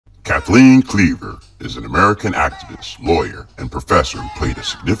Kathleen Cleaver is an American activist, lawyer, and professor who played a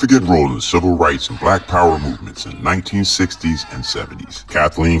significant role in the civil rights and black power movements in the 1960s and 70s.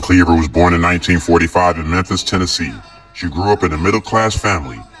 Kathleen Cleaver was born in 1945 in Memphis, Tennessee. She grew up in a middle-class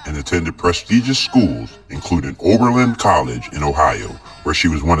family and attended prestigious schools, including Oberlin College in Ohio, where she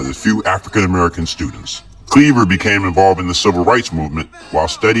was one of the few African-American students. Cleaver became involved in the civil rights movement while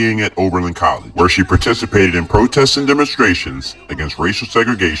studying at Oberlin College, where she participated in protests and demonstrations against racial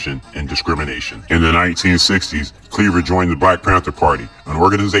segregation and discrimination. In the 1960s, Cleaver joined the Black Panther Party, an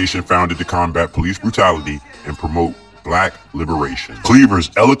organization founded to combat police brutality and promote Black liberation.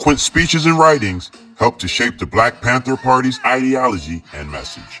 Cleaver's eloquent speeches and writings helped to shape the Black Panther Party's ideology and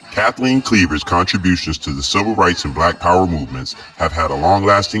message. Kathleen Cleaver's contributions to the civil rights and black power movements have had a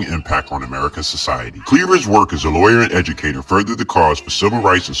long-lasting impact on American society. Cleaver's work as a lawyer and educator furthered the cause for civil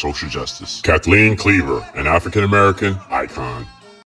rights and social justice. Kathleen Cleaver, an African-American icon.